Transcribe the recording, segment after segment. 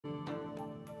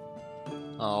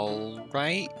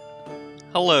Alright.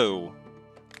 Hello.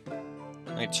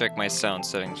 Let me check my sound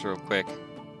settings real quick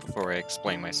before I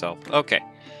explain myself. Okay.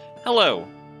 Hello.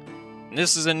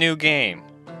 This is a new game.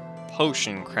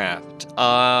 Potion Craft.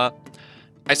 I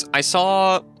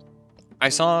saw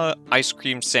Ice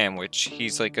Cream Sandwich.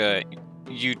 He's like a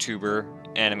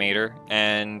YouTuber animator,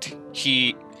 and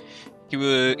he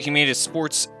made a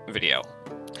sports video.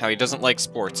 How he doesn't like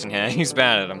sports and he's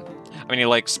bad at them. I mean, he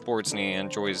likes sports and he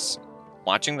enjoys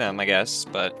watching them, I guess,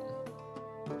 but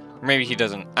or maybe he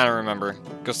doesn't. I don't remember.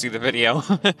 Go see the video.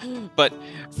 But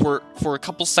for a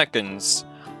couple seconds,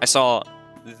 I saw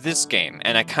this game,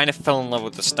 and I kind of fell in love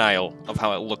with the style of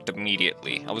how it looked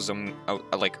immediately. I was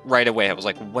like right away. I was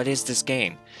like, "What is this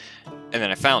game?" And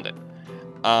then I found it.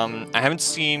 I haven't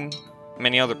seen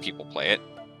many other people play it,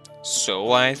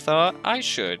 so I thought I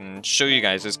should and show you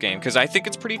guys this game because I think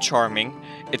it's pretty charming.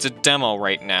 It's a demo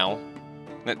right now.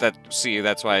 See,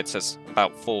 that's why it says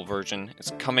about full version.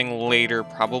 It's coming later,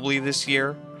 probably this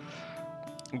year.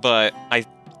 But I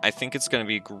think it's gonna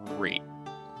be great.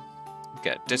 You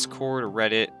got Discord or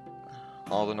Reddit,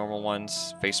 all the normal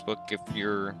ones. Facebook if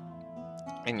you're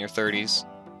in your 30s.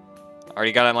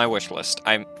 Already got it on my wish list.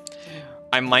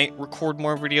 I might record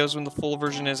more videos when the full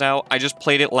version is out. I just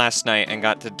played it last night and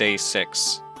got to day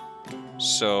 6.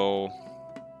 So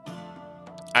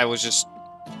I was just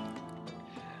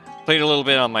played a little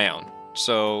bit on my own.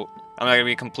 So I'm not gonna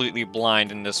be completely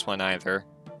blind in this one either.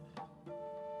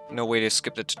 No way to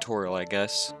skip the tutorial, I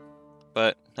guess.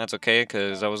 But that's okay,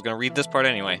 because I was gonna read this part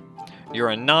anyway. You're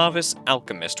a novice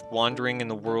alchemist wandering in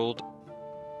the world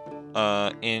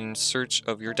in search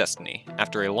of your destiny.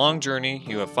 After a long journey,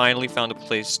 you have finally found a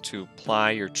place to ply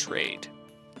your trade.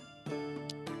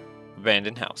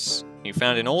 Abandoned house. You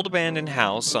found an old abandoned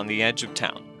house on the edge of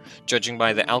town. Judging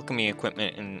by the alchemy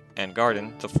equipment and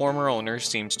garden, the former owner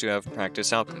seems to have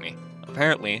practiced alchemy.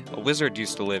 Apparently, a wizard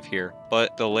used to live here,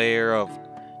 but the layer of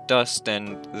dust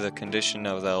and the condition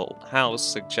of the house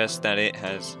suggests that it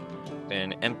has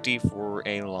been empty for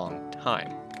a long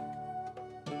time.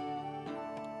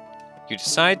 You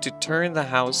decide to turn the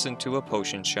house into a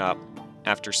potion shop.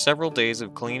 After several days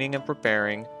of cleaning and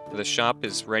preparing, the shop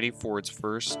is ready for its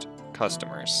first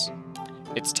customers.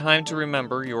 It's time to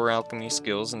remember your alchemy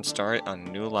skills and start a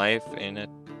new life in a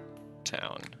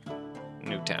town.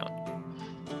 New town.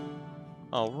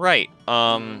 Alright,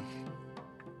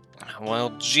 well,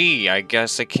 gee, I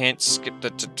guess I can't skip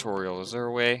the tutorial. Is there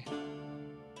a way?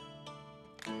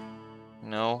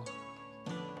 No?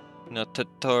 No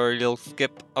tutorial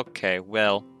skip? Okay,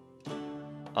 well.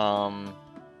 Well,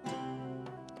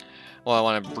 I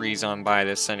want to breeze on by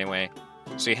this anyway.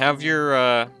 So you have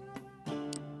your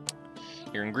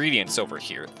ingredients over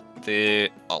here.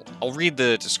 I'll read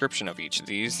the description of each of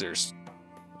these. There's,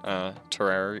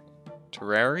 Terraria?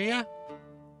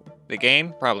 The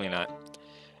game? Probably not.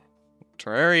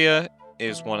 Terraria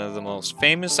is one of the most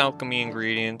famous alchemy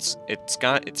ingredients. It's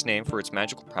got its name for its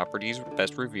magical properties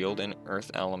best revealed in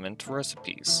earth element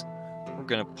recipes. We're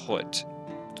gonna put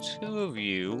 2 of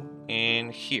you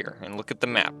in here and look at the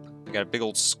map. We got a big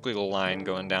old squiggle line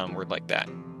going downward like that.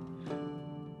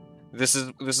 This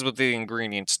is what the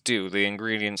ingredients do. The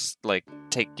ingredients like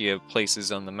take you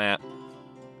places on the map.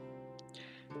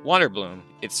 Water bloom.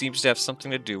 It seems to have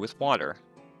something to do with water.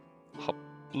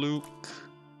 Hoplook.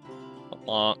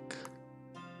 Bonk.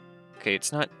 Okay,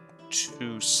 it's not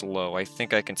too slow. I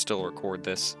think I can still record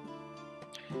this.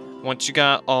 Once you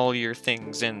got all your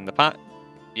things in the pot,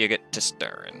 you get to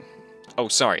stirring. Oh,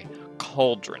 sorry.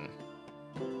 Cauldron.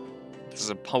 This is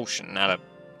a potion, not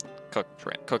a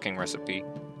cooking recipe.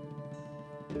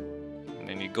 And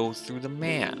then you go through the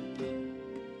map.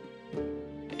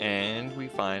 And we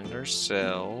find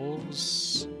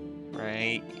ourselves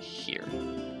right here.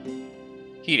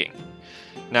 Heating.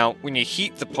 Now, when you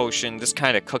heat the potion, this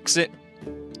kind of cooks it,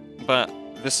 but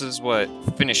this is what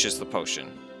finishes the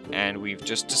potion. And we've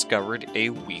just discovered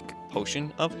a weak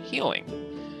potion of healing.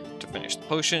 To finish the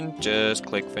potion, just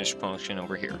click Finish Potion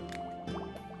over here.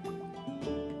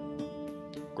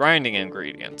 Grinding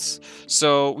ingredients.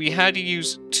 So, we had to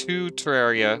use 2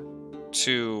 Terraria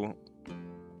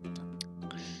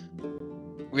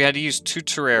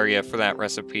for that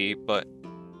recipe, but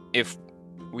if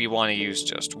we want to use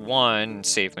just 1 and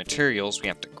save materials, we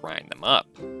have to grind them up.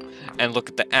 And look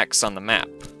at the X on the map.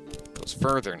 It goes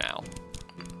further now.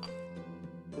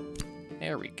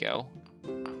 There we go.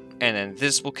 And then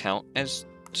this will count as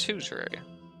 2 terraria.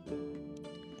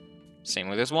 Same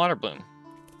with this water bloom.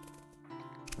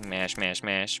 Mash, mash,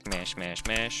 mash, mash, mash,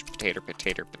 mash. Potato,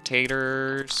 potato,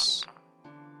 potatoes.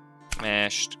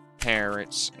 Mashed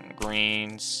carrots and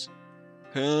greens.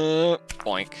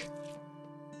 Boink.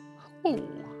 Ooh.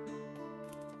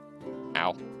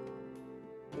 Ow.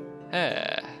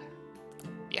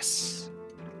 Yes.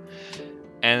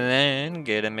 And then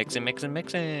get a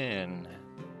mixin'.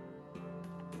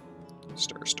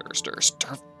 Stir, stir, stir,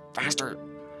 stir faster.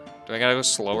 Do I gotta go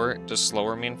slower? Does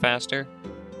slower mean faster?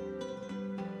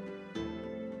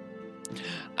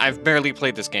 I've barely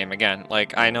played this game again.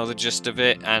 Like, I know the gist of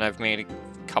it, and I've made a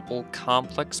couple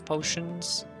complex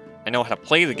potions. I know how to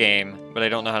play the game, but I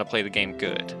don't know how to play the game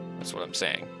good. That's what I'm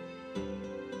saying.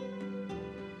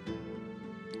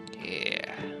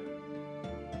 Yeah.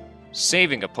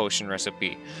 Saving a potion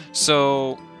recipe.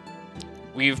 So,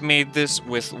 we've made this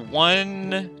with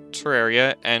 1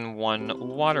 Terraria and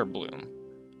 1 Water Bloom.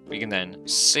 We can then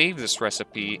save this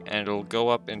recipe, and it'll go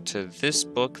up into this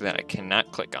book that I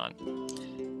cannot click on.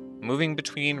 Moving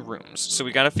between rooms. So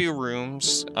we got a few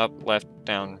rooms, up, left,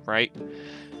 down, right.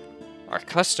 Our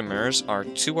customers are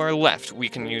to our left. We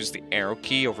can use the arrow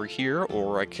key over here,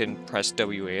 or I can press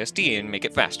WASD and make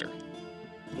it faster.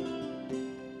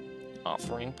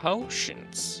 Offering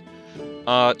potions.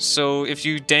 So if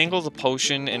you dangle the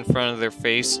potion in front of their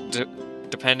face,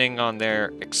 depending on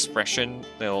their expression,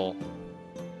 they'll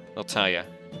tell you.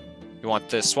 You want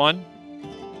this one?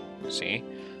 See?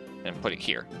 And put it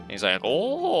here. And he's like,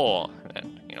 oh! And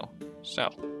then, you know,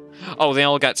 so. Oh, they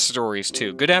all got stories,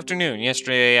 too. Good afternoon.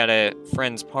 Yesterday at a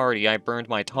friend's party, I burned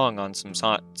my tongue on some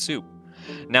hot soup.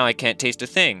 Now I can't taste a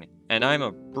thing. And I'm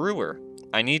a brewer.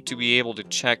 I need to be able to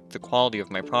check the quality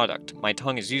of my product. My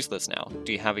tongue is useless now.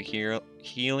 Do you have a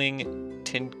healing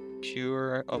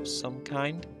tincture of some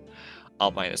kind? I'll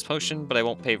buy this potion, but I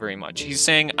won't pay very much. He's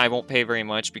saying I won't pay very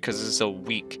much because it's a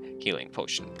weak healing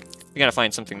potion. We gotta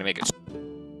find something to make it.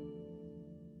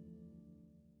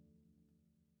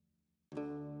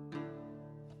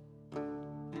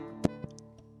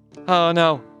 Oh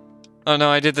no. Oh no,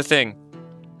 I did the thing.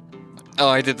 Oh,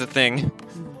 I did the thing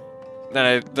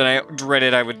that I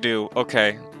dreaded I would do.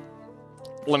 Okay.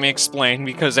 Let me explain,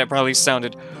 because that probably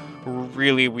sounded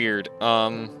really weird.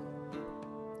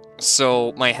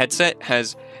 So my headset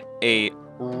has a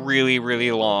really,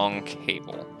 really long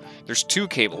cable. There's 2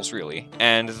 cables, really,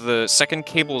 and the second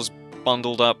cable is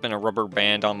bundled up in a rubber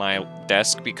band on my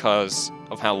desk because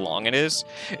of how long it is.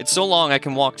 It's so long I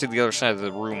can walk to the other side of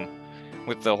the room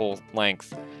with the whole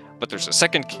length. But there's a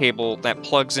second cable that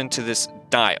plugs into this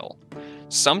dial.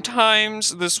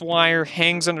 Sometimes this wire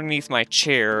hangs underneath my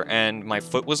chair and my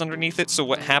foot was underneath it, so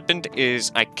what happened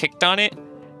is I kicked on it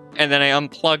and then I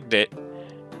unplugged it.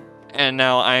 And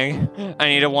now I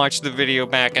need to watch the video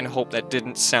back and hope that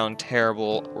didn't sound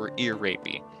terrible or ear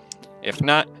rapey. If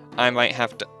not, I might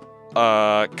have to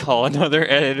call another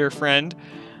editor friend.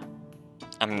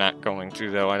 I'm not going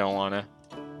to, though. I don't want to.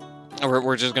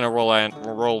 We're just gonna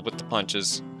roll with the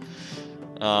punches.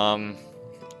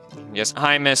 Yes.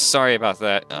 Hi, miss. Sorry about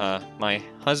that. My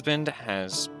husband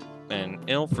has been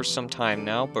ill for some time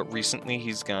now, but recently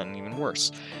he's gotten even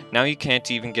worse. Now he can't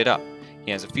even get up.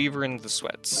 He has a fever and the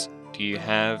sweats. Do you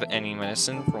have any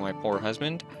medicine for my poor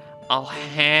husband? I'll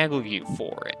haggle you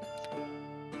for it.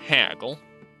 Haggle.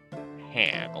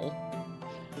 Haggle.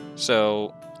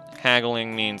 So,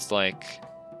 haggling means like,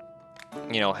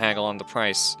 you know, haggle on the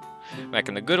price. Back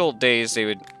in the good old days, they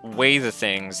would weigh the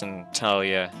things and tell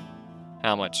you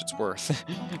how much it's worth.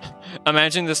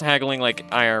 Imagine this haggling like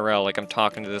IRL, like I'm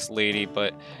talking to this lady,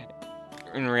 but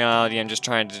in reality, I'm just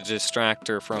trying to distract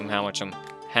her from how much I'm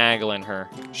haggling her.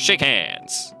 Shake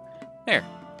hands! There.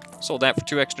 Sold that for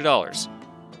 $2 extra.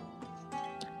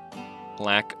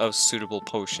 Lack of suitable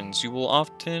potions. You will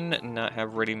often not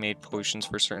have ready-made potions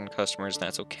for certain customers.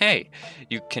 That's okay.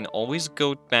 You can always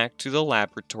go back to the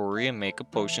laboratory and make a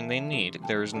potion they need.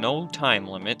 There is no time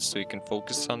limit, so you can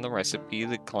focus on the recipe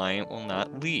the client will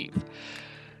not leave.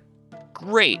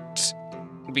 Great!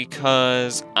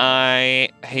 Because I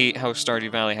hate how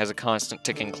Stardew Valley has a constant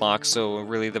ticking clock, so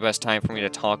really the best time for me to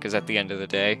talk is at the end of the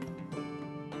day.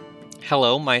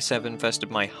 Hello, mice have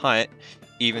infested my hut,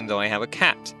 even though I have a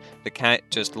cat. The cat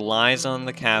just lies on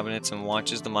the cabinets and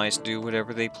watches the mice do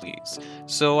whatever they please.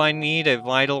 So I need a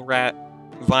vial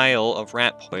of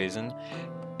rat poison.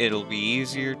 It'll be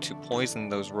easier to poison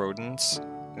those rodents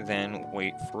than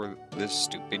wait for this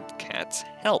stupid cat's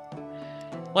help.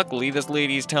 Luckily, this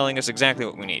lady is telling us exactly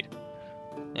what we need.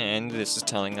 And this is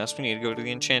telling us we need to go to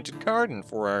the Enchanted Garden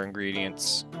for our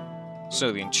ingredients.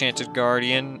 So the Enchanted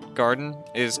Garden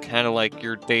is kind of like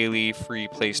your daily free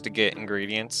place to get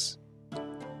ingredients.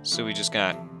 So we just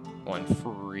got 1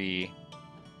 free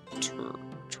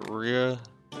Terraria,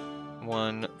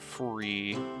 1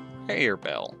 free hair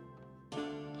bell.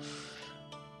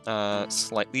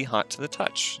 Slightly hot to the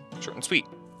touch. Short and sweet.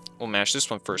 We'll mash this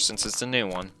one first since it's a new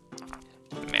one.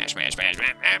 Mash, mash, mash,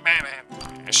 mash, mash, mash,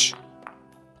 mash.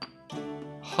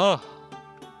 Huh.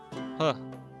 Huh.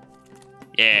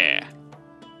 Yeah.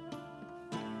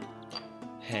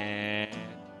 And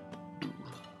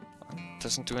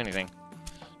doesn't do anything.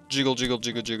 Jiggle, jiggle,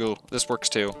 jiggle, jiggle. This works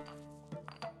too.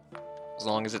 As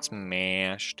long as it's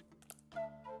mashed.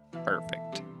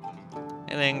 Perfect.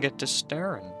 And then get to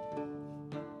stirring.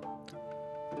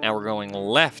 Now we're going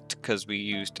left because we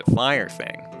used a fire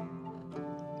thing.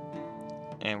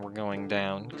 And we're going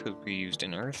down because we used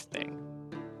an earth thing.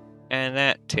 And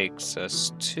that takes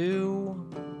us to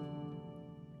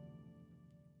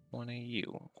one of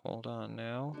you. Hold on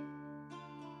now.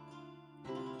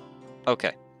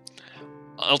 Okay.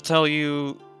 I'll tell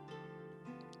you...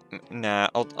 Nah,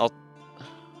 I'll...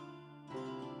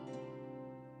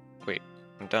 Wait,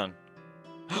 I'm done.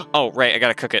 Oh, right, I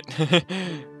gotta cook it.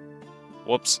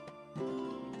 Whoops.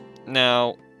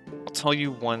 Now, I'll tell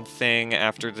you one thing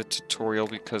after the tutorial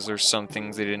because there's some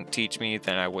things they didn't teach me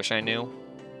that I wish I knew.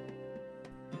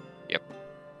 Yep.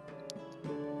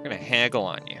 I'm gonna haggle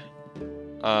on you.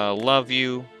 Love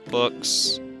you,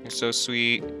 books. You're so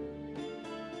sweet.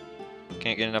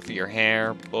 Can't get enough of your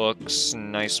hair, books,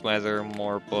 nice weather,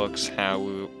 more books. How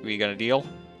we got a deal?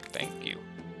 Thank you.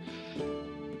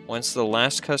 Once the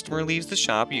last customer leaves the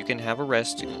shop, you can have a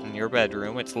rest in your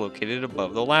bedroom. It's located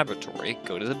above the laboratory.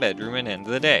 Go to the bedroom and end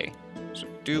the day. So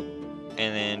doop,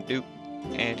 and then doop,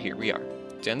 and here we are.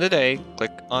 To end the day,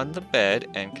 click on the bed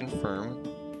and confirm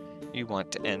you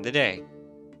want to end the day.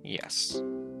 Yes.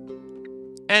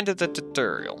 End of the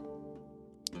tutorial.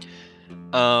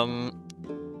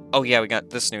 Oh yeah, we got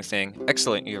this new thing.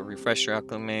 Excellent, you refresh your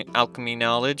alchemy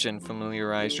knowledge and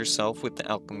familiarize yourself with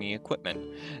the alchemy equipment.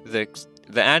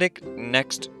 The attic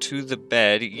next to the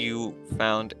bed, you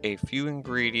found a few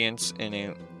ingredients and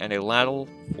a ladle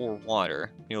for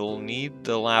water. You'll need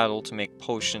the ladle to make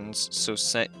potions, so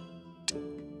set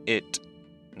it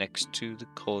next to the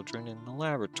cauldron in the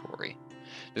laboratory.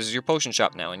 This is your potion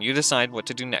shop now, and you decide what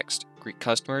to do next. Greet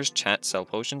customers, chat, sell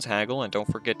potions, haggle, and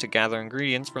don't forget to gather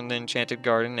ingredients from the enchanted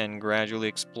garden and gradually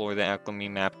explore the alchemy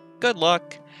map. Good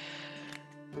luck!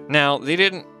 Now, they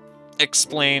didn't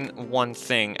explain one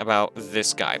thing about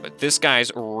this guy, but this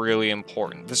guy's really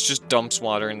important. This just dumps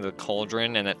water into the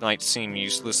cauldron, and it might seem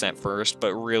useless at first,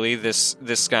 but really, this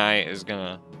guy is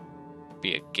gonna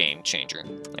be a game changer.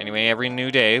 Anyway, every new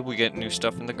day we get new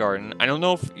stuff in the garden. I don't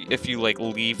know if you like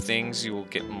leave things, you will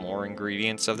get more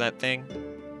ingredients of that thing.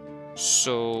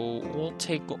 So we'll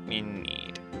take what we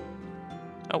need.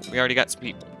 Oh, we already got some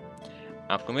people.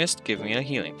 Alchemist, give me a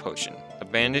healing potion. A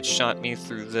bandage shot me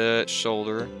through the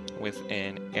shoulder with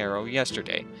an arrow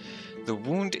yesterday. The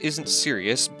wound isn't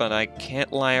serious, but I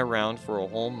can't lie around for a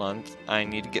whole month. I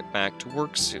need to get back to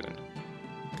work soon.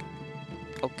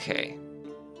 Okay.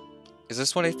 Is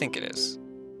this what I think it is?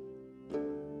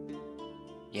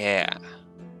 Yeah.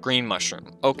 Green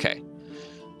mushroom. Okay.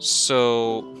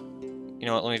 So, you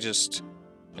know what, let me just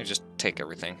take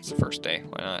everything. It's the first day.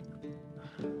 Why not?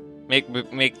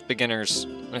 Make beginners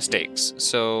mistakes.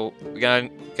 So, we got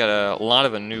a lot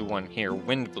of a new one here.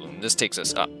 Wind bloom. This takes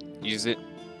us up. Use it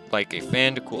like a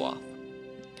fan to cool off.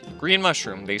 Green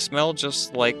mushroom. They smell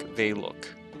just like they look.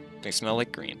 They smell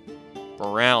like green.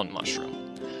 Brown mushroom.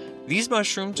 These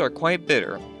mushrooms are quite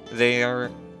bitter. They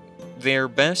are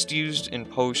best used in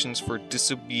potions for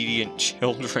disobedient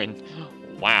children.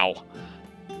 Wow.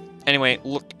 Anyway,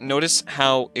 look, notice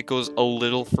how it goes a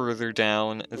little further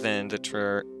down than the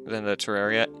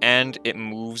terraria, and it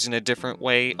moves in a different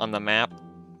way on the map.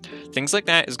 Things like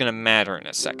that is going to matter in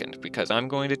a second, because I'm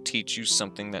going to teach you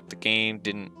something that the game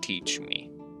didn't teach me.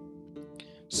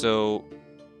 So,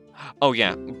 oh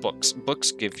yeah, books.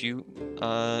 Books give you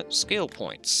skill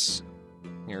points.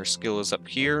 Your skill is up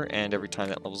here, and every time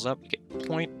that levels up, you get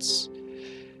points.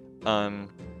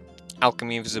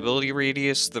 Alchemy visibility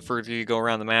radius, the further you go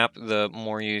around the map, the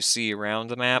more you see around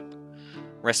the map.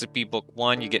 Recipe book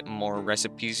 1, you get more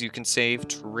recipes you can save.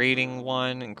 Trading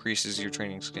 1 increases your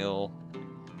trading skill.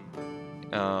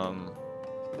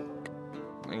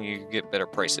 You get better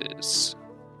prices.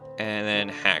 And then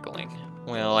haggling.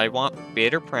 Well, I want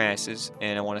better prices,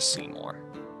 and I want to see more.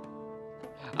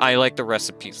 I like the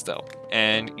recipes, though,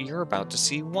 and you're about to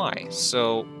see why.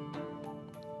 So,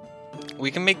 we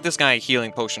can make this guy a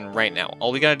healing potion right now.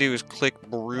 All we gotta do is click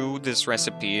brew this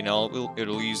recipe, and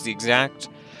it'll use the exact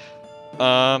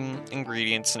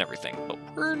ingredients and everything. But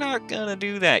we're not gonna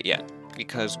do that yet,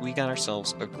 because we got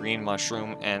ourselves a green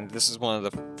mushroom, and this is one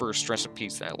of the first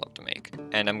recipes that I love to make.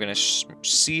 And I'm gonna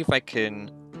see if I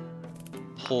can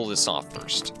pull this off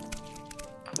first.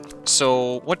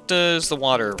 So, what does the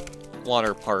water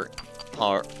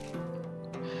part,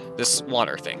 this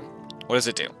water thing, What does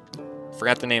it do?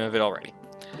 Forgot the name of it already.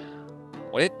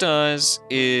 What it does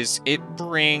is it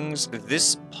brings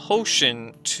this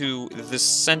potion to the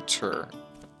center.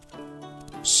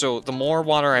 So the more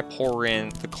water I pour in,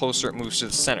 the closer it moves to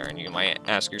the center. And you might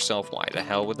ask yourself, why the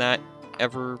hell would that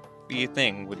ever be a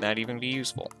thing? Would that even be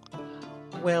useful?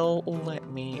 Well, let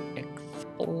me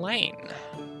explain.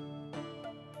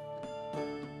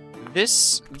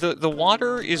 The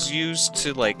water is used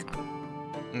to, like,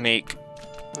 make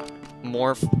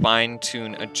more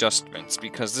fine-tuned adjustments,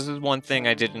 because this is one thing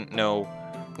I didn't know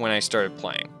when I started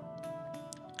playing.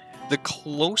 The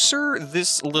closer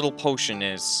this little potion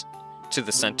is to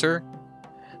the center,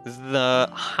 the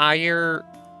higher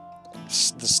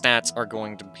the stats are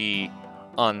going to be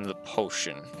on the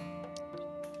potion.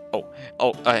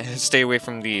 Stay away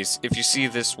from these. If you see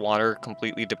this water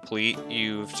completely deplete,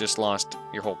 you've just lost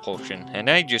your whole potion. And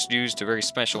I just used a very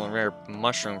special and rare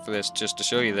mushroom for this just to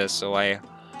show you this, so I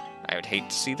would hate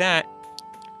to see that.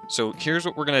 So here's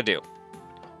what we're gonna do.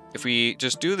 If we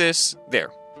just do this,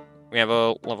 there. We have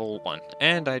a level 1,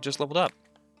 and I just leveled up.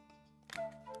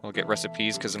 We'll get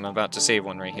recipes because I'm about to save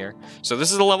one right here. So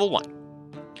this is a level 1.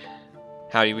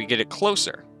 How do we get it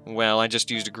closer? Well, I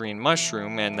just used a green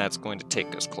mushroom, and that's going to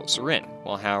take us closer in.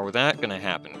 Well, how is that going to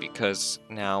happen? Because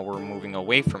now we're moving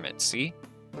away from it, see?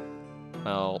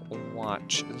 Well,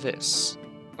 watch this.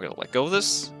 We're going to let go of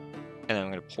this, and then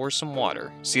I'm going to pour some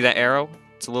water. See that arrow?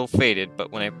 It's a little faded,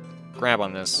 but when I grab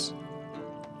on this...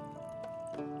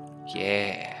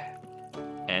 Yeah.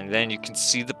 And then you can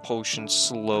see the potion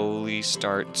slowly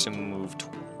start to move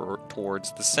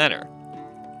towards the center.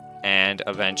 And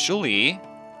eventually...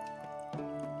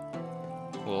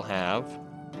 we'll have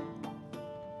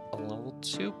a level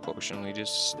 2 potion. We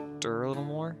just stir a little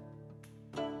more.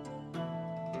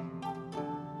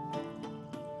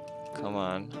 Come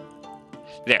on.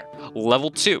 There, level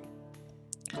 2.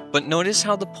 But notice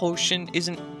how the potion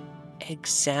isn't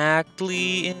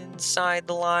exactly inside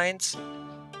the lines?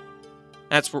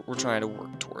 That's what we're trying to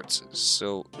work towards.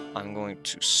 So I'm going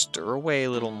to stir away a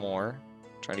little more.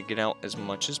 Try to get out as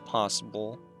much as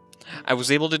possible. I was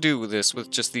able to do this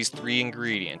with just these 3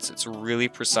 ingredients. It's really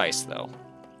precise, though.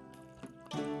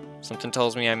 Something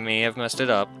tells me I may have messed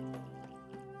it up.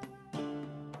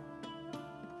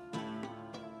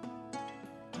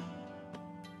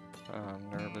 I'm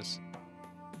nervous.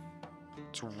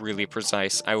 It's really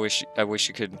precise. I wish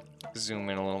you could zoom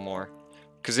in a little more.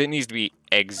 Because it needs to be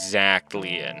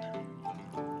exactly in.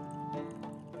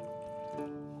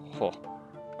 Oh.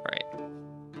 Alright.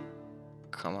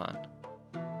 Come on.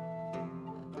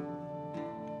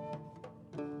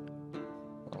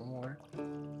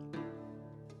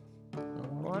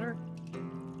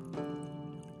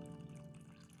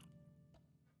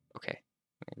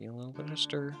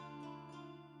 Stir.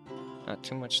 Not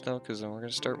too much though, because then we're going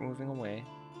to start moving away.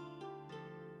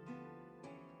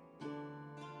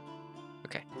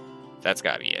 Okay, that's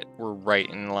got to be it. We're right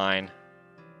in line.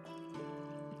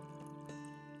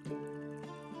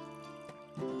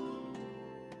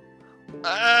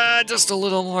 Just a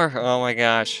little more. Oh my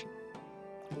gosh.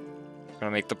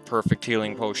 Gonna make the perfect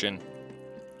healing potion.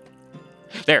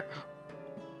 There.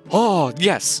 Oh,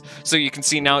 yes! So you can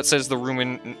see now it says the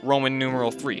Roman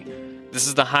numeral 3. This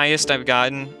is the highest I've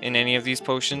gotten in any of these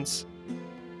potions.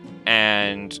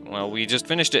 And, well, we just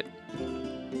finished it.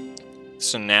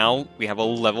 So now we have a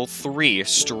level 3,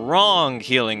 strong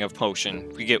healing of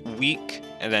potion. We get weak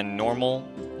and then normal.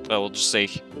 I will just say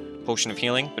potion of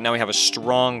healing. But now we have a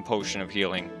strong potion of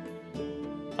healing.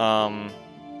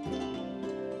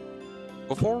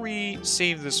 Before we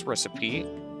save this recipe...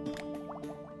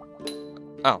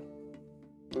 Oh.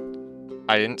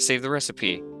 I didn't save the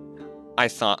recipe. I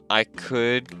thought I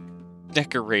could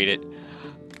decorate it.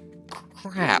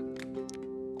 Crap.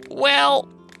 Well,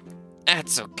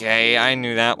 that's okay. I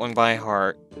knew that one by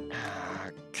heart.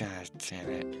 God damn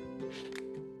it.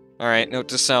 Alright, note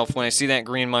to self, when I see that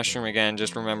green mushroom again,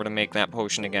 just remember to make that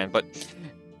potion again. But,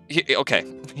 okay.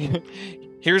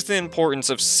 Here's the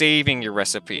importance of saving your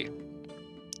recipe.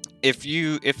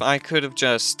 If I could have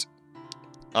just,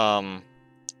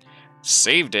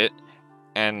 saved it,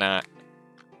 and not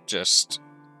just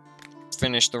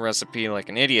finished the recipe like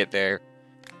an idiot there,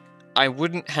 I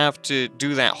wouldn't have to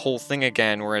do that whole thing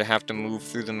again where I'd have to move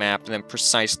through the map and then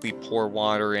precisely pour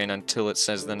water in until it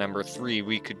says the number 3.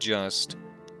 We could just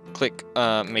click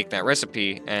make that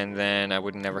recipe, and then I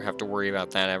would never have to worry about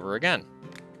that ever again.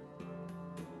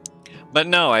 But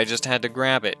no, I just had to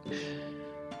grab it.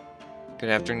 Good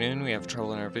afternoon, we have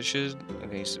trouble in our fishes,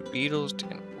 invasive beetles,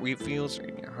 taking wheat fields,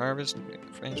 reading our harvest,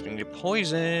 friends, we need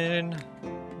poison.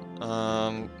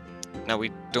 Now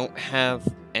we don't have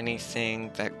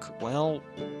anything that well,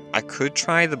 I could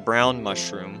try the brown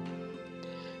mushroom,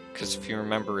 because if you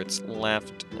remember, it's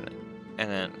left and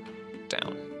then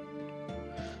down.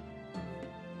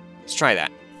 Let's try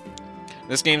that.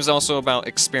 This game is also about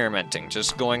experimenting,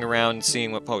 just going around and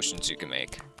seeing what potions you can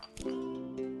make.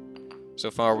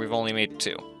 So far, we've only made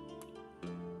 2.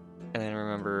 And then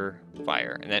remember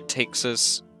fire, and that takes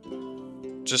us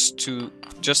just to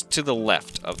the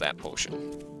left of that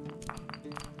potion.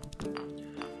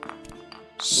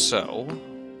 So,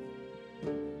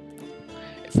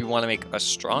 if we want to make a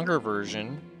stronger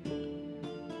version,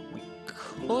 we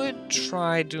could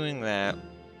try doing that,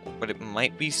 but it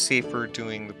might be safer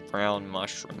doing the brown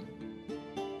mushroom.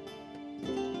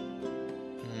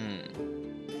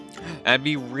 That'd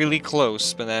be really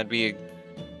close, but that'd be a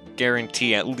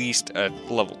guarantee at least a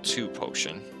level 2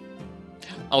 potion.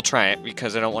 I'll try it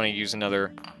because I don't want to use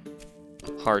another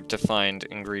hard to find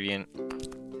ingredient.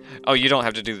 Oh, you don't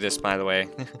have to do this, by the way.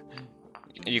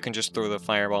 You can just throw the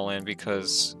fireball in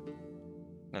because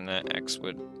then the X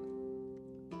would...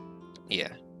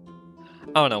 Yeah.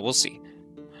 Oh no, we'll see.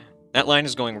 That line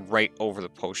is going right over the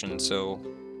potion, so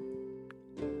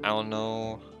I don't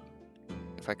know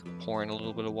if I could pour in a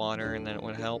little bit of water and then it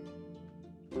would help.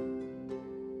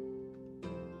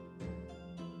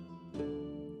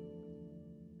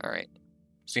 Alright.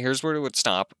 So here's where it would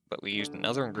stop, but we used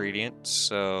another ingredient,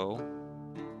 so...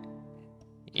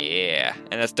 Yeah,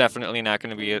 and that's definitely not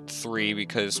going to be at 3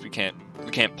 because we can't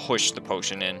push the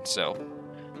potion in, so...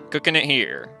 Cooking it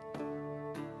here.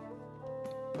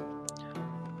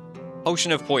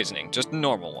 Potion of poisoning, just a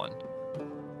normal one.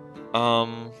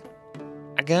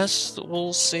 I guess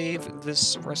we'll save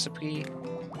this recipe.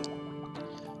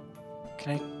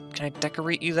 Can I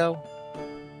decorate you though?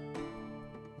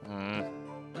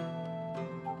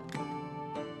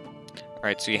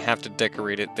 Alright, so you have to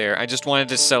decorate it there. I just wanted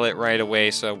to sell it right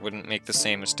away so I wouldn't make the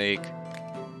same mistake.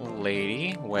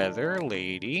 Lady, weather,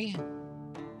 lady.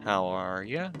 How are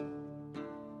ya?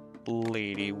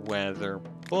 Lady, weather,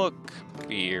 book,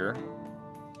 beer.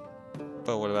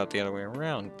 But what about the other way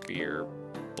around? Beer,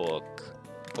 book,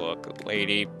 book,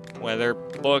 lady, weather,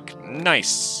 book.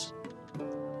 Nice!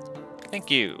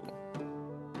 Thank you.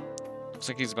 Looks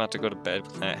like he's about to go to bed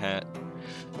with that hat.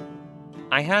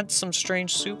 I had some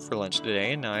strange soup for lunch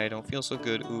today, and now I don't feel so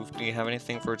good. Oof, do you have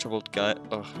anything for a troubled gut?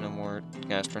 Ugh, no more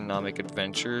gastronomic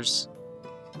adventures.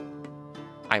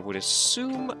 I would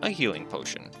assume a healing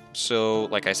potion. So,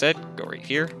 like I said, go right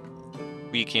here.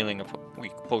 Weak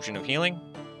potion of healing.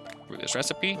 Through this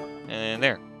recipe, and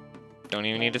there. Don't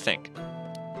even need to think.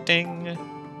 Ding!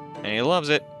 And he loves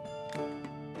it.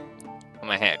 I'm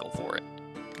gonna haggle for it.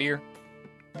 Beer.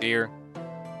 Beer.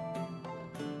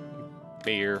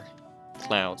 Beer.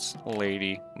 Clouds,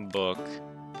 lady, book,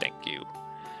 thank you.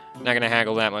 Not gonna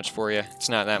haggle that much for you. It's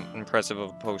not that impressive of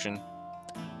a potion.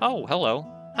 Oh, hello.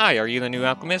 Hi, are you the new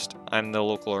alchemist? I'm the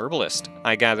local herbalist.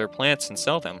 I gather plants and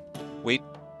sell them.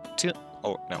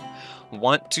 Oh, no.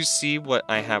 Want to see what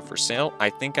I have for sale?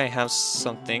 I think I have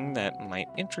something that might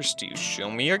interest you. Show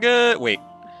me your good. Wait,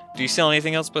 do you sell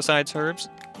anything else besides herbs?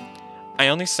 I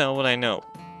only sell what I know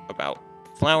about.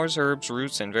 Flowers, herbs,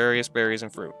 roots, and various berries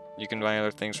and fruit. You can buy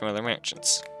other things from other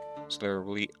merchants. So there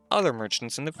will be other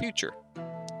merchants in the future.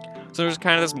 So there's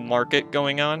kind of this market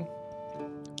going on.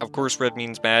 Of course, red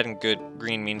means bad and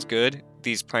green means good.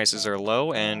 These prices are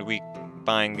low, and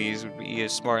buying these would be a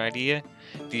smart idea.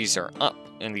 These are up,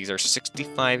 and these are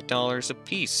 $65 a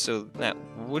piece, so that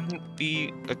wouldn't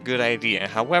be a good idea.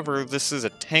 However, this is a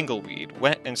tangleweed,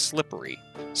 wet and slippery,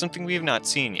 something we have not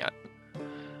seen yet.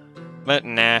 But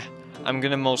nah. I'm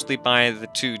gonna mostly buy the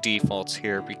 2 defaults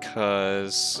here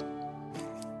because,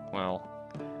 well,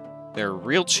 they're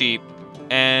real cheap,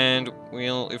 and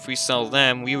if we sell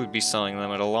them, we would be selling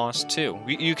them at a loss too.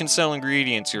 You can sell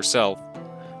ingredients yourself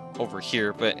over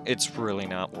here, but it's really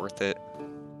not worth it,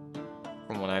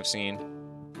 from what I've seen.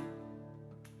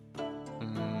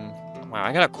 Wow,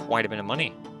 I got quite a bit of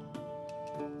money.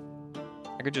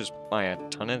 I could just buy a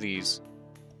ton of these.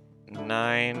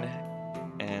 9,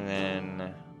 and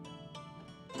then...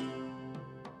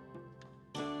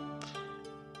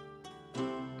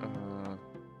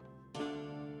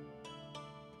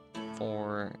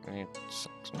 4, it's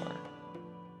 6 more.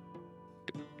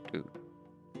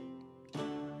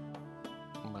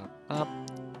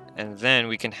 And then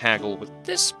we can haggle with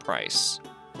this price.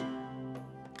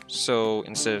 So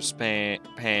instead of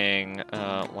paying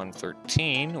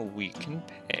 113, we can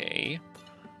pay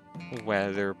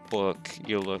weather, book,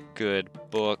 you look good,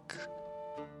 book.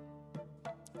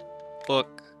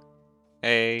 Book.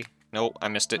 Hey. Nope, I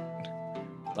missed it.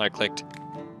 Thought I clicked.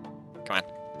 Come on.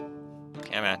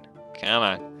 Come on. Come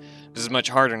on. This is much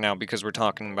harder now because we're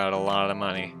talking about a lot of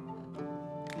money.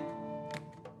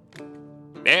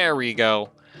 There we go.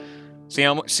 See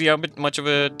how much of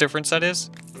a difference that is?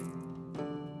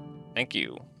 Thank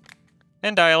you.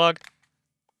 And dialogue.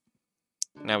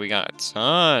 Now we got a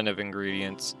ton of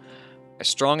ingredients. A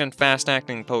strong and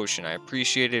fast-acting potion. I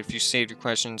appreciate it if you saved your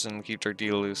questions and keep our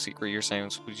deal a secret. Your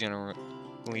silence will be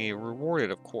generally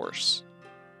rewarded, of course.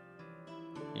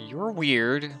 You're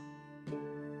weird.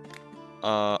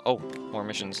 Oh, more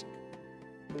missions.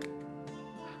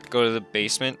 Go to the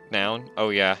basement, down. Oh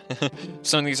yeah.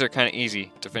 Some of these are kind of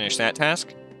easy. To finish that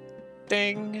task,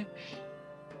 ding!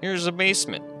 Here's a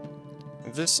basement.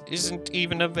 This isn't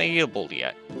even available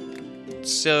yet.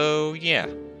 So yeah,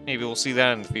 maybe we'll see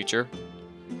that in the future.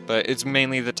 But it's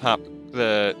mainly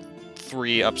the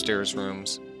 3 upstairs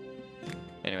rooms.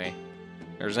 Anyway,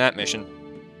 there's that mission.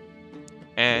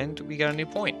 And we got a new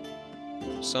point.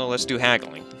 So let's do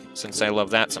haggling, since I love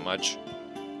that so much.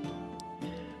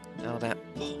 Now that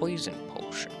poison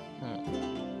potion.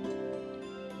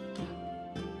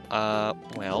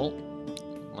 Well,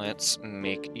 let's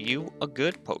make you a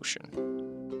good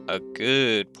potion. A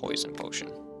good poison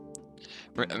potion.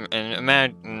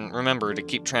 And remember to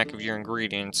keep track of your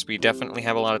ingredients. We definitely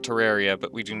have a lot of terraria,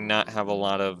 but we do not have a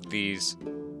lot of these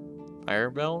fire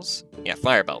bells? Yeah,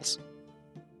 fire bells.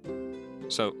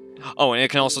 So, oh, and it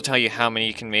can also tell you how many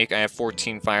you can make. I have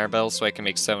 14 fire bells, so I can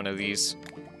make 7 of these.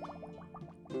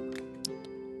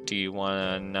 Do you want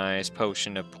a nice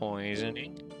potion of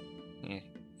poisoning?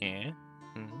 Yeah.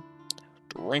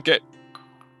 Drink it.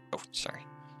 Oh, sorry.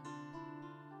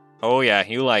 Oh yeah,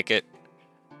 you like it.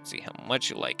 See how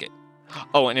much you like it.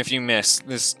 Oh, and if you miss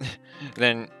this,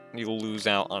 then you'll lose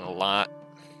out on a lot.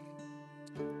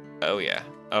 Oh yeah.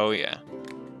 Oh yeah.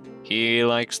 He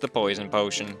likes the poison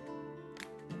potion.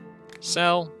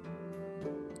 Sell.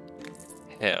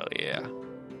 Hell yeah.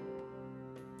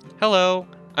 Hello.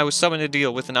 I was summoned to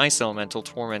deal with an ice elemental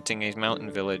tormenting a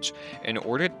mountain village. An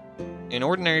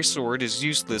ordinary sword is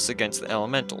useless against the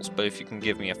elementals, but if you can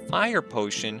give me a fire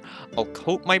potion, I'll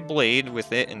coat my blade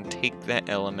with it and take that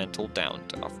elemental down.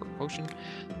 To offer a potion.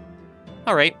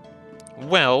 Alright.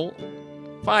 Well,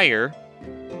 fire.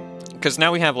 Because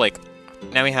now we have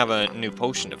a new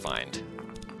potion to find.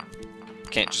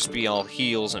 Can't just be all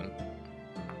heals and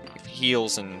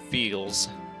feels.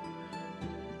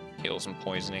 Heals and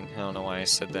poisoning. I don't know why I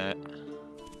said that.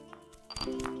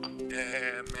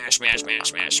 Mash.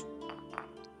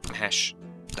 Mash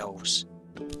those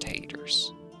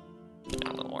potatoes. A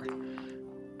little more.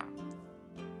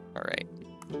 Alright.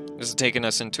 This is taking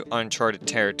us into uncharted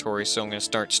territory, so I'm going to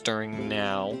start stirring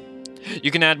now. You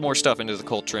can add more stuff into the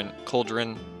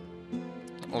cauldron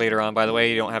later on, by the way.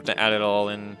 You don't have to add it all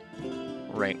in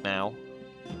right now.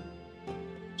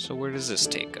 So where does this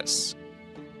take us?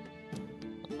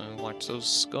 Watch those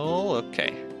skull.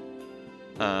 Okay.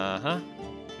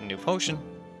 New potion.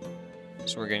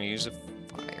 So we're going to use a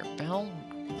fire bell.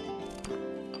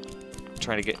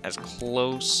 Try to get as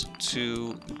close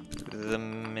to the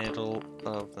middle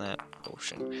of that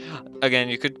potion. Again,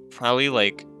 you could probably,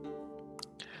 like,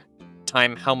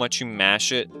 time how much you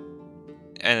mash it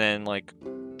and then, like,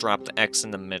 drop the X in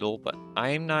the middle, but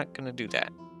I'm not going to do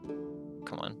that.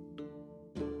 Come on.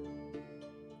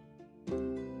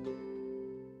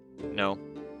 No.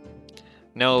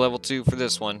 No level 2 for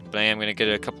this one, but I am going to get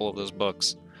a couple of those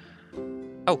books.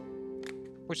 Oh,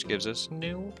 which gives us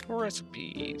new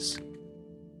recipes.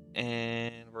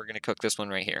 And we're going to cook this one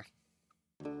right here.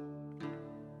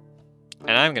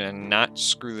 And I'm going to not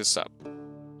screw this up.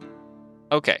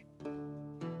 Okay.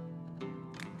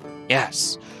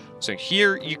 Yes. So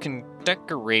here you can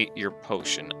decorate your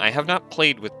potion. I have not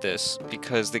played with this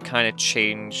because they kind of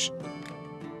change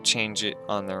it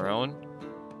on their own.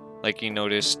 Like you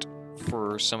noticed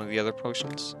for some of the other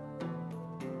potions.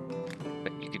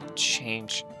 But you could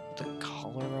change the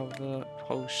color of the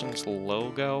potion's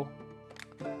logo.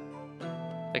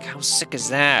 Like, how sick is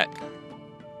that?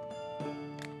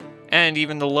 And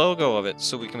even the logo of it,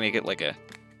 so we can make it like a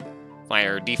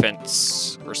fire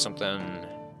defense or something.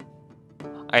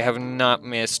 I have not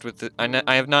messed with it.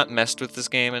 I have not messed with this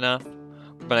game enough.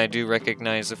 But I do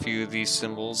recognize a few of these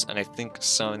symbols, and I think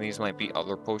some of these might be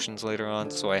other potions later on,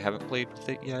 so I haven't played with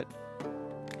it yet.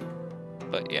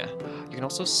 But yeah, you can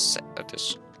also set a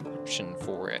description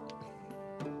for it.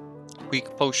 Weak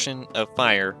potion of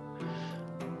fire.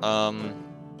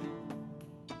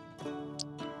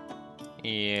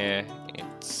 Yeah,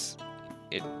 it's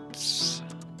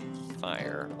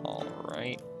fire,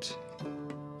 alright.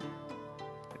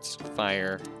 It's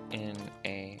fire in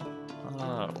a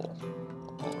bottle.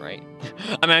 Alright.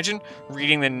 Imagine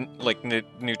reading the, like,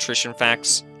 nutrition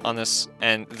facts on this,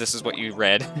 and this is what you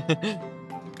read.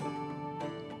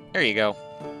 There you go.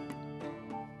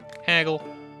 Haggle.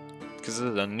 Because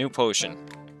this is a new potion.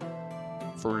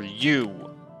 For you.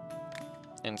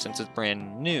 And since it's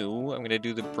brand new, I'm going to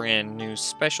do the brand new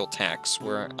special tax,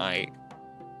 where I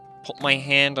put my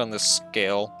hand on the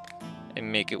scale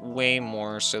and make it weigh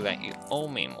more so that you owe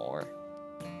me more.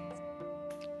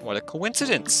 What a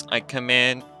coincidence!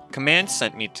 Command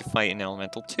sent me to fight an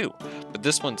elemental too, but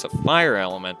this one's a fire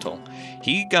elemental.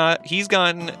 He's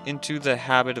gotten into the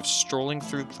habit of strolling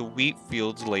through the wheat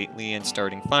fields lately and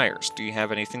starting fires. Do you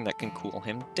have anything that can cool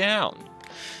him down?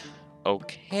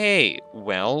 Okay,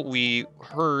 well, we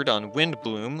heard on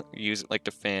Windbloom, use it like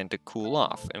the fan to cool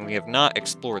off, and we have not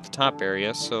explored the top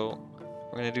area, so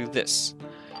we're gonna do this.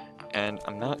 And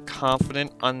I'm not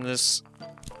confident on this,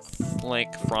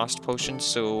 like, frost potion,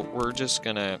 so we're just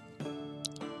gonna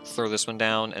throw this one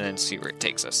down and then see where it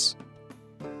takes us.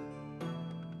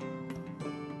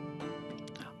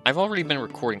 I've already been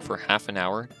recording for half an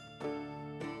hour.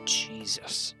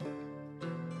 Jesus.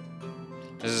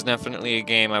 This is definitely a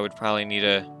game I would probably need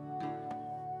a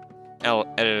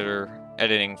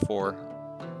editing for.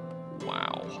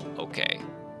 Wow, okay.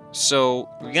 So,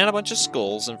 we got a bunch of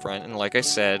skulls in front, and like I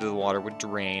said, the water would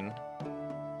drain.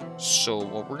 So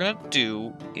what we're gonna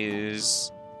do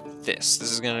is this.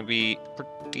 This is gonna be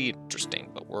pretty interesting,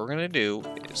 but what we're gonna do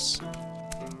is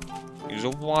use a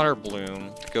water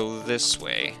bloom to go this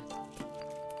way.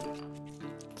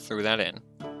 Throw that in.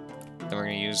 Then we're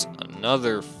gonna use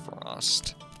another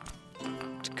frost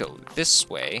to go this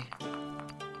way.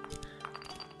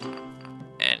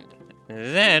 And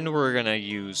then we're gonna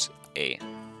use a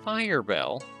fire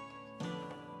bell.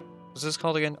 What's this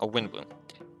called again? A wind bloom.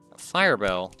 A fire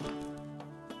bell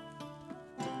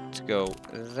to go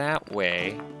that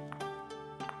way.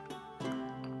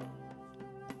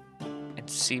 And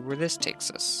see where this takes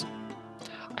us.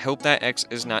 I hope that X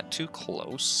is not too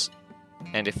close.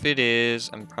 And if it is,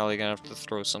 I'm probably gonna have to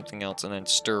throw something else and then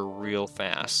stir real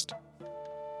fast.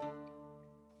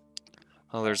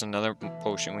 Oh, there's another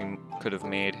potion we could have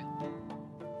made.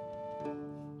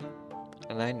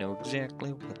 And I know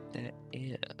exactly what that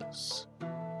is.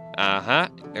 Uh-huh,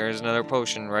 there's another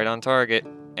potion right on target.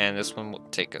 And this one will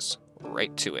take us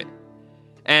right to it.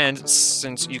 And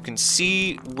since you can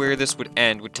see where this would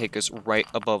end, would take us right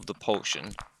above the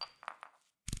potion.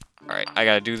 Alright, I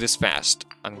gotta do this fast.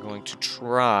 I'm going to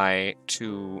try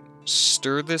to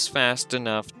stir this fast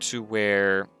enough to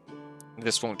where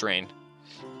this won't drain.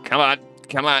 Come on,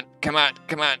 come on, come on,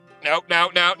 come on. No,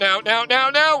 no, no, no, no, no,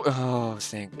 no! Oh,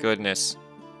 thank goodness.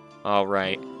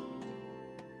 Alright.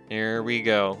 Here we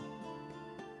go.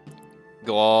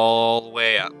 Go all the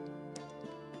way up.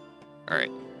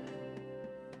 Alright.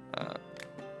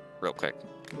 Real quick.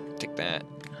 Take that.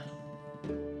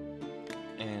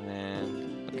 And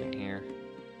then look in here.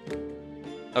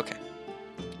 Okay.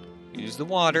 Use the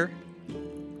water.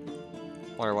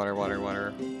 Water, water, water,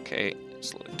 water. Okay.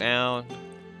 Slow it down.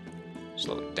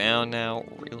 Slow it down now.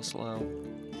 Real slow.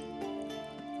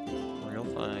 Real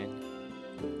fine.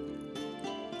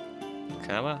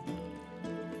 Come on.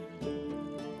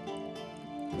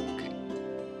 Okay.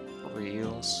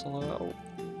 Real slow.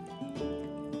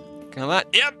 Come on.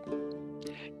 Yep.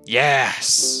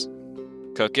 Yes.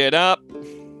 Cook it up.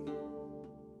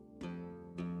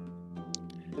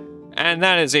 And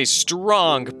that is a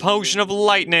strong potion of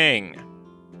lightning.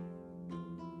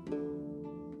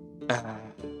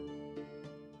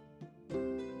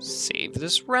 Save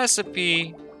this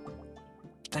recipe.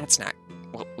 That's not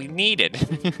what we needed.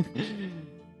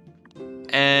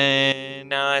 And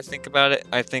now I think about it,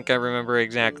 I think I remember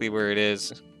exactly where it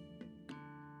is.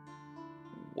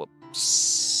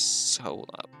 Whoops. Hold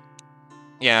up.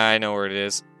 Yeah, I know where it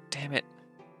is. Damn it.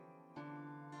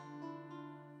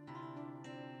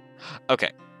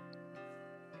 Okay.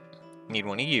 Need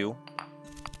one of you.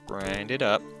 Grind it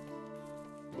up.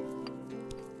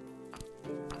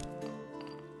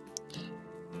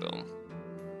 Boom.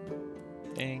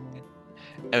 Ding.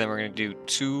 And then we're going to do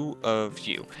 2 of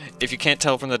you. If you can't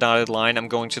tell from the dotted line, I'm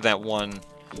going to that one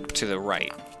to the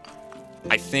right.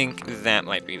 I think that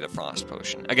might be the frost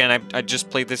potion. Again, I just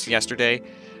played this yesterday,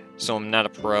 so I'm not a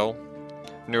pro.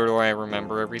 Nor do I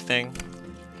remember everything.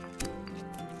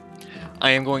 I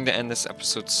am going to end this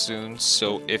episode soon,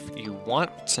 so if you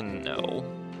want to know...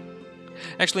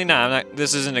 Actually, no, I'm not,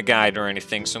 this isn't a guide or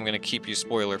anything, so I'm going to keep you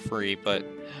spoiler-free, but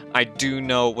I do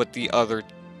know what the other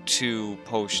 2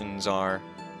 potions are.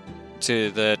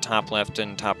 To the top left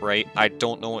and top right. I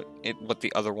don't know what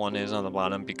the other one is on the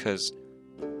bottom, because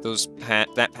those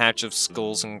that patch of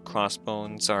skulls and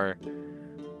crossbones are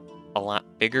a lot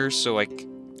bigger, so I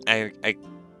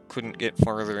couldn't get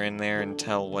farther in there and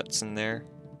tell what's in there.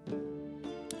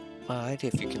 But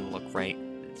if you can look right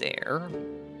there,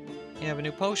 you have a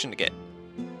new potion to get.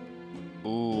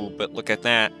 Ooh, but look at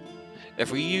that.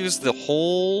 If we use the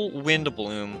whole wind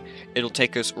bloom, it'll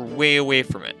take us way away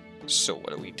from it. So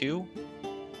what do?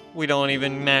 We don't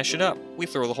even mash it up. We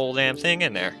throw the whole damn thing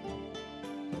in there.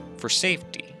 For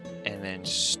safety. And then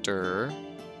stir.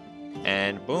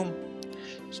 And boom.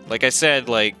 Like I said,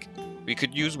 like, we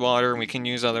could use water and we can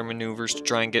use other maneuvers to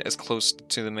try and get as close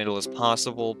to the middle as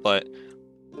possible, but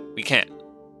we can't.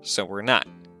 So we're not.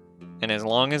 And as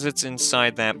long as it's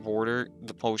inside that border,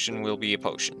 the potion will be a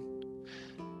potion.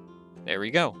 There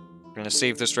we go. We're going to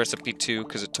save this recipe too,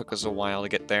 because it took us a while to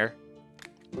get there.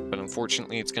 But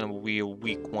unfortunately, it's going to be a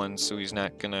weak one, so he's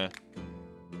not going to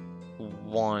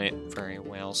want it very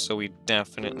well. So we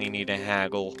definitely need to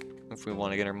haggle if we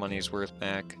want to get our money's worth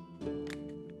back.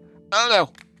 Oh,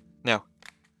 no! No.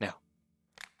 No.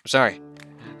 I'm sorry.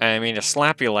 I didn't mean to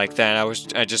slap you like that.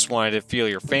 I just wanted to feel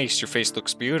your face. Your face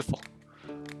looks beautiful.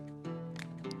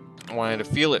 I wanted to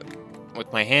feel it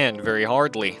with my hand very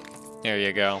hardly. There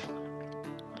you go.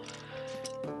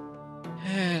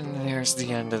 And there's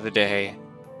the end of the day.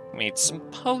 Made some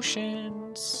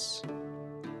potions.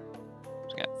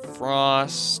 We got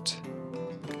frost,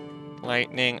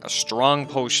 lightning, a strong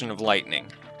potion of lightning.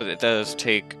 But it does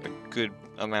take a good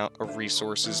amount of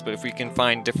resources. But if we can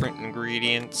find different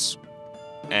ingredients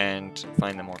and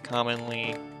find them more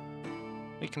commonly,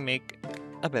 we can make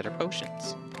a better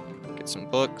potions. Get some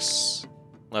books,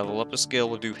 level up a skill,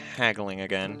 we'll do haggling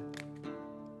again.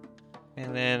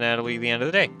 And then that'll be the end of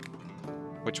the day,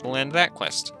 which will end that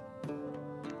quest.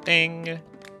 Ding!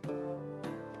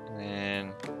 And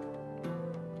then,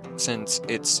 since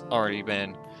it's already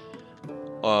been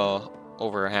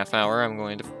over a half hour, I'm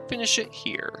going to finish it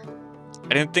here.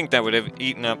 I didn't think that would have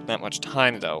eaten up that much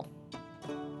time, though.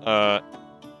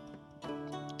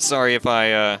 Sorry if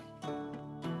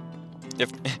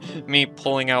if me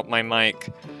pulling out my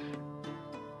mic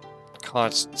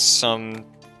caused some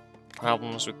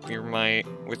problems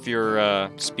with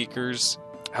your speakers.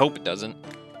 I hope it doesn't.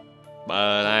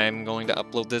 But I'm going to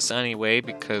upload this anyway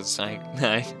because I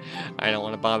don't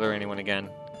want to bother anyone again.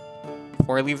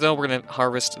 Before I leave though, we're going to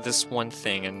harvest this one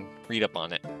thing and read up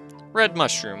on it. Red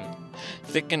mushroom.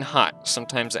 Thick and hot,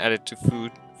 sometimes added to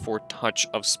food for a touch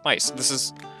of spice. This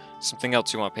is something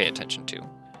else you want to pay attention to.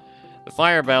 The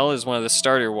fire bell is one of the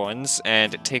starter ones,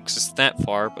 and it takes us that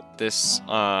far, but this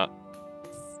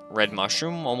red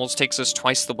mushroom almost takes us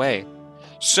twice the way.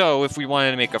 So, if we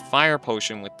wanted to make a fire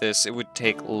potion with this, it would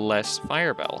take less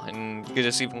fire bell and get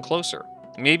us even closer.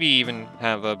 Maybe even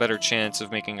have a better chance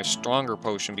of making a stronger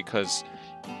potion because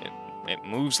it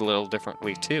moves a little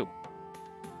differently too.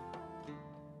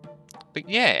 But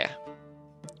yeah,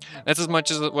 that's as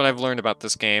much as what I've learned about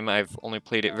this game. I've only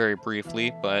played it very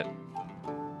briefly, but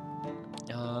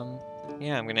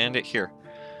yeah, I'm gonna end it here.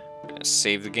 I'm gonna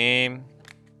save the game.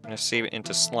 I'm gonna save it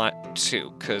into slot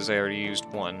 2 because I already used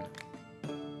 1.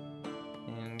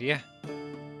 And yeah,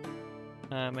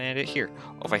 I'm gonna end it here.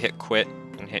 Oh, if I hit quit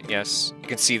and hit yes, you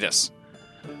can see this.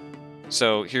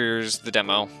 So here's the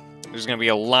demo. There's going to be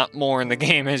a lot more in the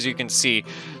game, as you can see.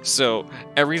 So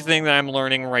everything that I'm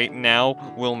learning right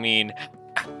now will mean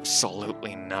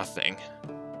absolutely nothing.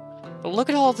 But look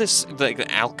at all this, like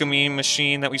the alchemy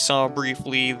machine that we saw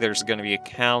briefly. There's going to be a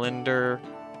calendar,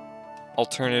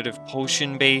 alternative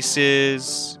potion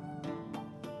bases,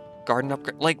 garden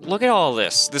upgrade. Like, look at all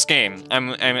this. This game.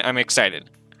 I'm excited.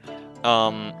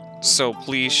 So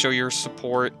please show your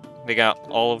support. They got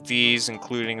all of these,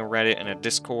 including a Reddit and a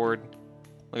Discord.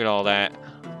 Look at all that.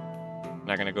 I'm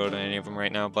not going to go to any of them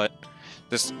right now, but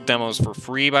this demo's for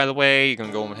free, by the way. You can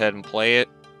go ahead and play it.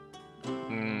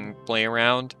 Play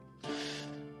around.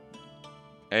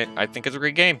 I think it's a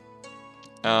great game.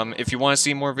 If you want to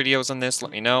see more videos on this,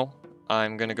 let me know.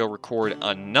 I'm going to go record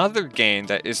another game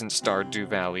that isn't Stardew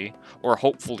Valley. Or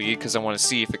hopefully, because I want to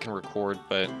see if it can record,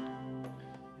 but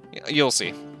you'll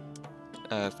see.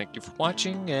 Thank you for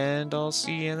watching, and I'll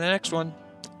see you in the next one.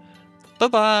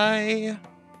 Bye-bye!